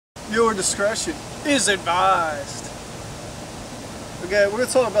Viewer discretion is advised. Okay, we're going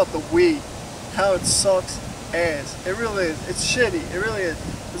to talk about the Wii. How it sucks ass. It really is. It's shitty. It really is.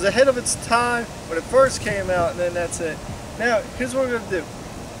 It was ahead of its time when it first came out, and then that's it. Now, here's what we're going to do.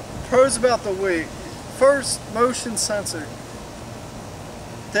 Pros about the Wii. First, motion sensor.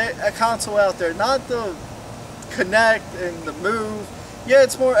 A console out there. Not the Kinect and the Move. Yeah,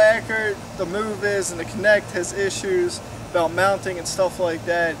 it's more accurate. The Move is, and the Kinect has issues about mounting and stuff like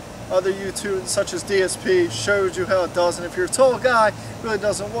that. Other YouTubers such as DSP shows you how it does, and if you're a tall guy, it really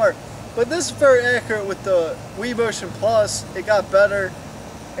doesn't work. But this is very accurate with the Wii Motion Plus. It got better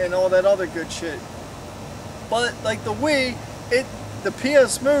and all that other good shit. But like the Wii, the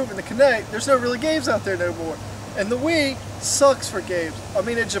PS Move and the Kinect, there's no really games out there no more. And the Wii sucks for games. I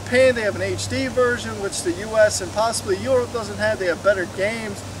mean, in Japan they have an HD version, which the US and possibly Europe doesn't have. They have better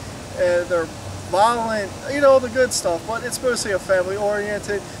games. They're violent, you know, all the good stuff, but it's mostly a family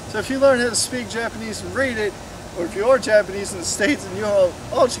oriented. So if you learn how to speak Japanese and read it, or if you are Japanese in the States and Europe,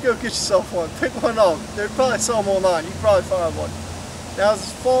 why don't you go get yourself one? Pick one up. They're probably sell them online. You can probably find one. Now,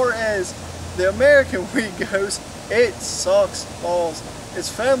 as far as the American Wii goes, it sucks balls. It's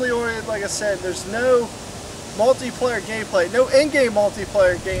family oriented, like I said. There's no multiplayer gameplay, no in-game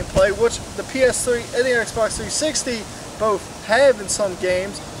multiplayer gameplay, which the PS3 and the Xbox 360 both have in some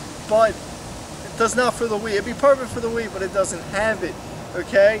games, but it does not for the Wii. It'd be perfect for the Wii, but it doesn't have it,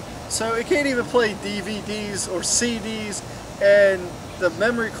 okay? So it can't even play DVDs or CDs, and the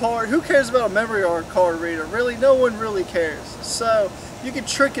memory card, who cares about a memory card reader? Really, no one really cares. So you can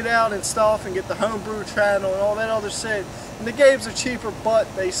trick it out and stuff and get the homebrew channel and all that other shit, and the games are cheaper, but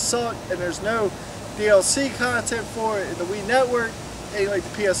they suck, and there's no DLC content for it in the Wii network, ain't like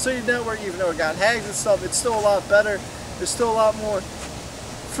the PS3 network, even though it got hacked and stuff. It's still a lot better. There's still a lot more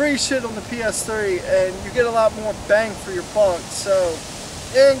free shit on the PS3, and you get a lot more bang for your buck. So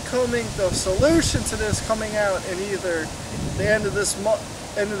incoming, the solution to this coming out in either the end of this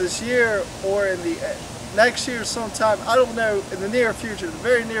month, end of this year, or in the next year sometime, I don't know, in the near future, the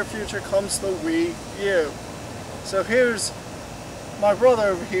very near future, comes the Wii U. So here's my brother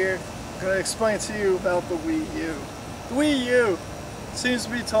over here going to explain to you about the Wii U. The Wii U seems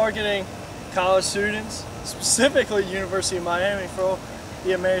to be targeting college students, specifically University of Miami. For all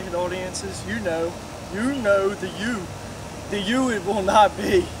the American audiences, you know the U. The U it will not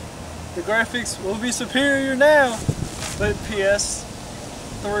be. The graphics will be superior now, but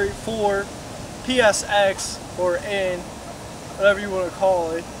PS3, 4, PSX, or N, whatever you want to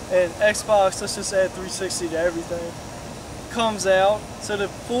call it, and Xbox, let's just add 360 to everything, comes out. So the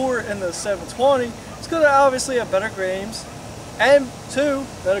 4 and the 720, it's going to obviously have better games, and 2,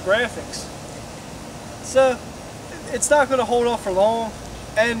 better graphics. So it's not going to hold off for long.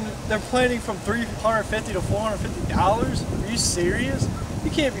 And they're planning from $350 to $450. Are you serious? You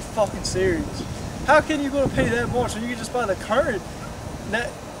can't be fucking serious. How can you go to pay that much when you can just buy the current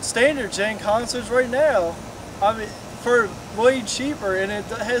standard gen consoles right now? I mean, for way cheaper, and it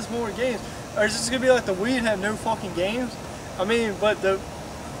has more games. Or is this gonna be like the Wii and have no fucking games? I mean, but the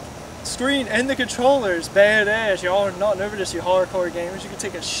screen and the controller is badass. Y'all are not over this, you hardcore gamers. You can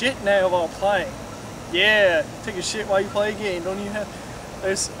take a shit now while playing. Yeah, take a shit while you play a game. Don't even have.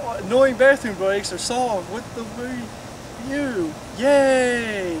 There's annoying bathroom breaks are solved with the Wii U.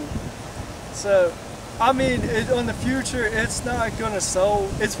 Yay! So, I mean, on the future, it's not going to sell.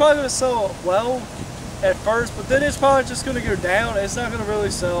 It's probably going to sell well at first, but then it's probably just going to go down. It's not going to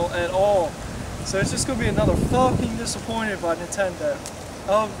really sell at all. So it's just going to be another fucking disappointment by Nintendo.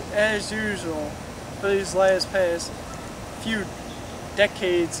 As usual, for these past few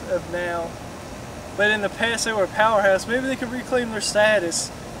decades of now. But in the past they were a powerhouse. Maybe they can reclaim their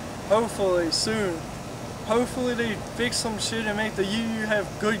status. Hopefully soon. Hopefully they fix some shit and make the Wii U have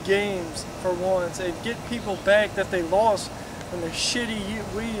good games for once, and get people back that they lost from the shitty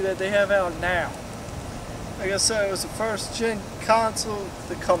Wii that they have out now. Like I said, it was the first gen console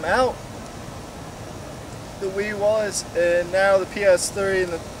to come out. The Wii was, and now the PS3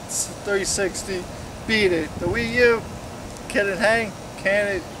 and the 360 beat it. The Wii U, can it hang? Can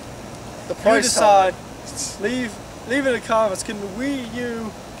it? The price you decide. Leave in the comments. Can the Wii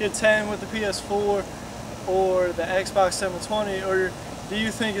U contend with the PS4 or the Xbox 720, or do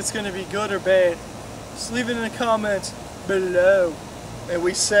you think it's going to be good or bad? Just leave it in the comments below. And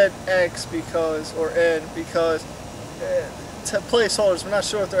we said X because, or N because placeholders. We're not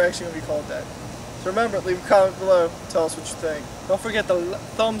sure if they're actually going to be called that. So remember, leave a comment below. Tell us what you think. Don't forget the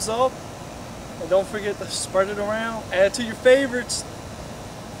thumbs up, and don't forget to spread it around. Add to your favorites.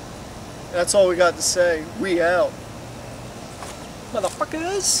 That's all we got to say. We out.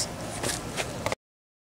 Motherfuckers.